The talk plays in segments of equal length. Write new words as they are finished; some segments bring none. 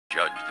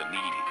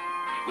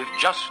With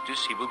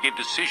justice he will give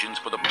decisions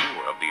for the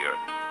poor of the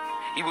earth.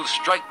 He will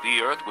strike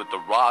the earth with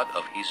the rod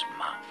of his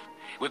mouth.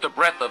 With the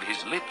breath of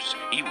his lips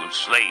he will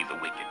slay the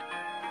wicked.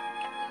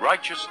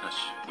 Righteousness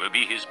will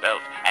be his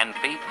belt, and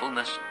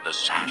faithfulness the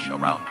sash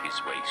around his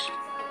waist.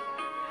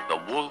 The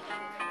wolf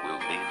will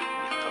live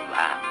with the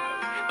lamb.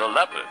 The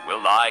leopard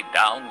will lie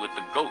down with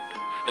the goat.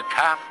 The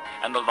calf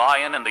and the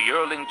lion and the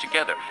yearling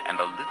together, and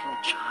a little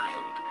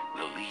child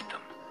will lead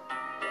them.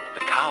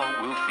 The cow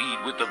will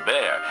feed with the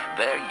bear.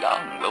 Their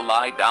young will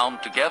lie down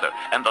together,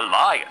 and the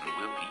lion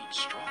will eat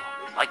straw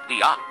like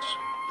the ox.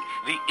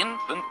 The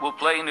infant will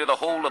play near the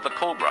hole of the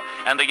cobra,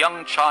 and the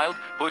young child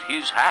put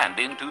his hand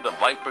into the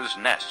viper's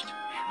nest.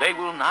 They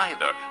will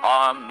neither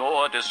harm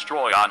nor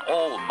destroy on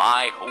all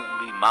my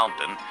holy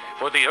mountain,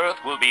 for the earth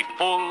will be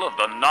full of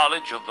the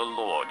knowledge of the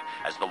Lord,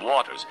 as the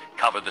waters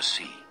cover the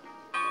sea.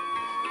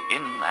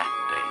 In that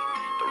day,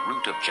 the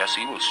root of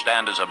Jesse will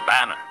stand as a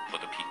banner for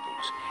the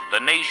peoples. The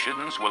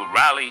nations will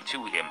rally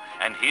to him,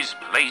 and his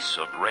place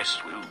of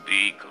rest will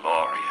be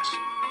glorious.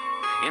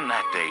 In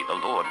that day,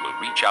 the Lord will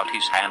reach out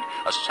his hand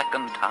a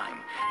second time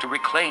to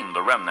reclaim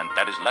the remnant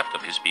that is left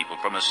of his people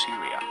from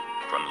Assyria,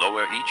 from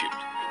Lower Egypt,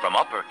 from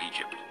Upper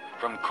Egypt,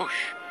 from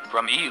Cush,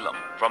 from Elam,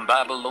 from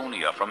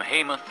Babylonia, from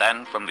Hamath,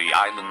 and from the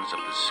islands of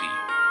the sea.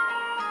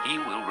 He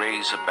will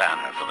raise a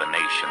banner for the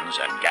nations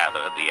and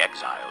gather the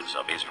exiles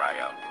of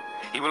Israel.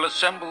 He will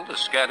assemble the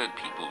scattered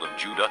people of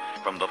Judah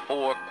from the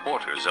four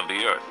quarters of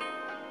the earth.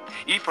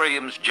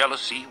 Ephraim's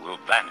jealousy will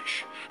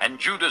vanish, and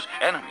Judah's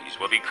enemies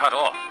will be cut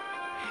off.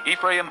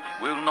 Ephraim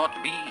will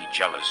not be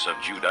jealous of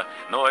Judah,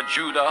 nor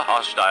Judah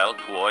hostile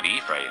toward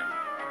Ephraim.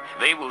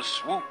 They will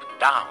swoop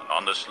down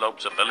on the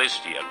slopes of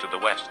Philistia to the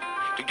west.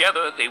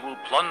 Together they will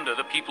plunder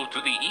the people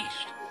to the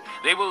east.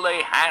 They will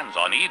lay hands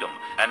on Edom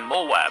and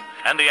Moab,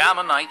 and the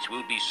Ammonites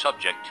will be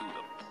subject to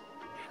them.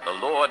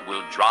 The Lord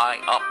will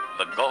dry up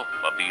the gulf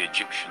of the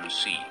Egyptian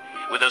sea.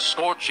 With a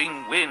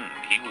scorching wind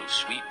he will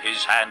sweep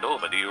his hand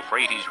over the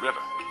Euphrates River.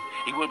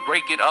 He will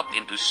break it up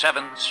into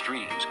 7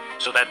 streams,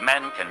 so that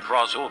men can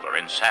cross over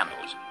in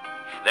sandals.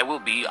 There will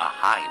be a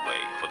highway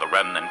for the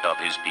remnant of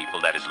his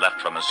people that is left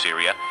from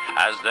Assyria,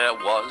 as there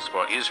was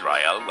for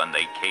Israel when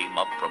they came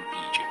up from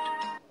Egypt.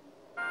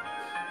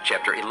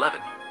 Chapter 11.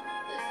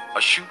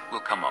 A shoot will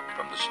come up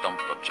from the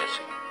stump of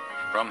Jesse.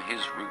 From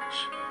his roots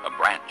a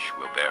branch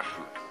will bear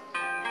fruit.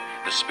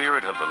 The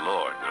Spirit of the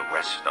Lord will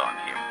rest on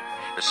him,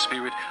 the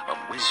Spirit of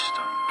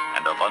wisdom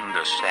and of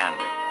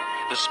understanding,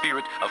 the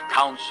Spirit of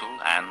counsel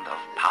and of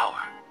power,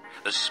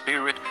 the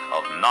Spirit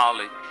of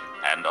knowledge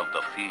and of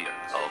the fear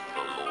of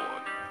the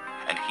Lord.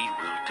 And he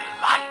will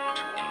delight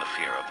in the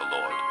fear of the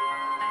Lord.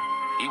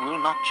 He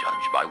will not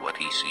judge by what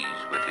he sees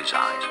with his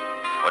eyes,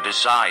 or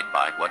decide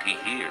by what he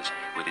hears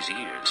with his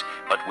ears,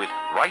 but with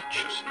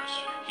righteousness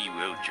he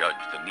will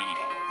judge the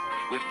needy.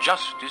 With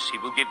justice he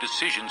will give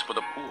decisions for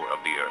the poor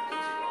of the earth.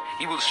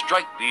 He will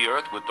strike the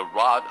earth with the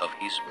rod of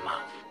his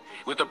mouth.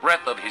 With the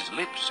breath of his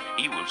lips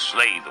he will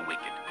slay the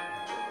wicked.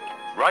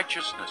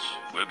 Righteousness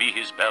will be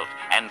his belt,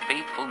 and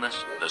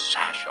faithfulness the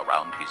sash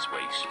around his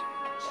waist.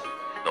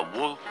 The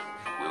wolf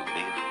will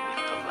live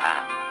with the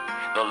lamb.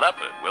 The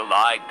leopard will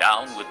lie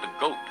down with the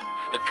goat.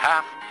 The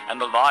calf and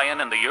the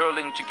lion and the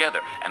yearling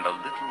together, and a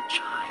little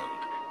child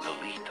will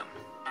lead them.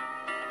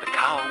 The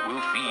cow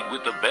will feed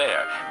with the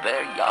bear.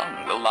 Their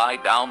young will lie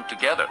down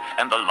together,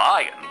 and the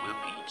lion will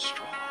eat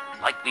straw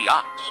like the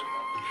ox.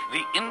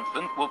 The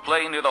infant will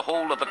play near the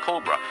hole of the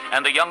cobra,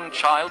 and the young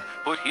child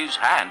put his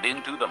hand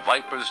into the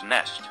viper's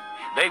nest.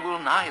 They will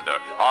neither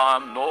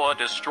harm nor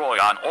destroy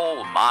on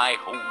all my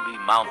holy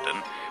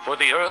mountain, for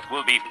the earth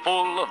will be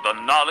full of the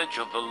knowledge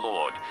of the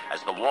Lord,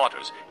 as the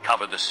waters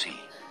cover the sea.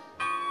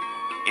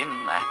 In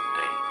that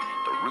day,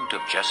 the root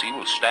of Jesse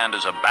will stand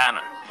as a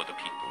banner for the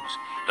peoples.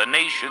 The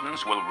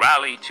nations will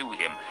rally to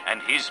him,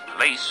 and his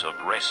place of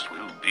rest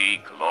will be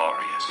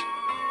glorious.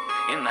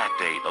 In that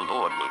day, the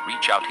Lord will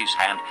reach out his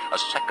hand a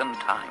second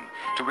time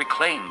to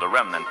reclaim the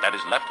remnant that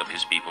is left of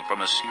his people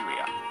from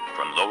Assyria,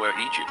 from Lower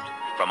Egypt,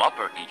 from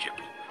Upper Egypt,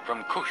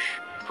 from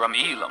Cush, from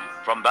Elam,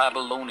 from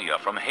Babylonia,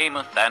 from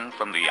Hamath, and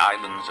from the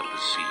islands of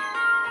the sea.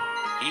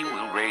 He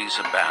will raise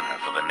a banner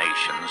for the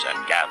nations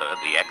and gather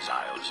the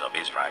exiles of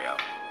Israel.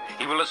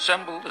 He will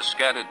assemble the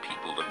scattered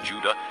people of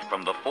Judah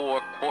from the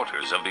four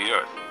quarters of the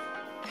earth.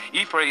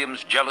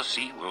 Ephraim's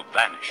jealousy will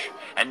vanish,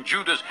 and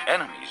Judah's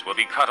enemies will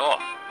be cut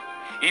off.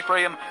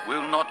 Ephraim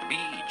will not be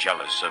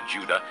jealous of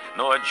Judah,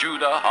 nor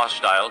Judah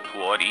hostile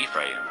toward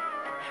Ephraim.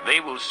 They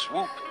will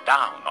swoop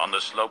down on the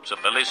slopes of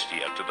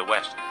Philistia to the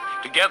west.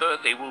 Together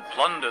they will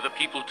plunder the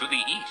people to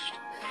the east.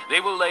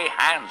 They will lay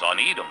hands on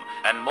Edom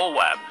and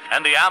Moab,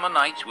 and the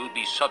Ammonites will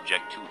be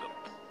subject to them.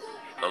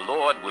 The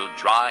Lord will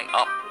dry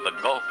up the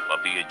gulf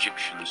of the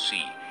Egyptian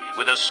sea.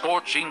 With a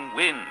scorching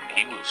wind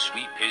he will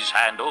sweep his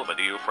hand over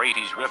the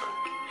Euphrates River.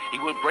 He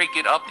will break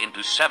it up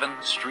into 7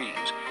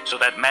 streams, so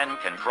that men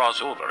can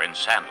cross over in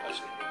sandals.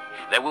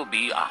 There will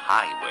be a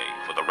highway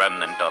for the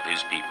remnant of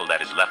his people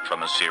that is left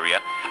from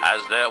Assyria,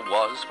 as there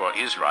was for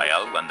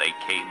Israel when they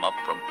came up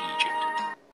from Egypt.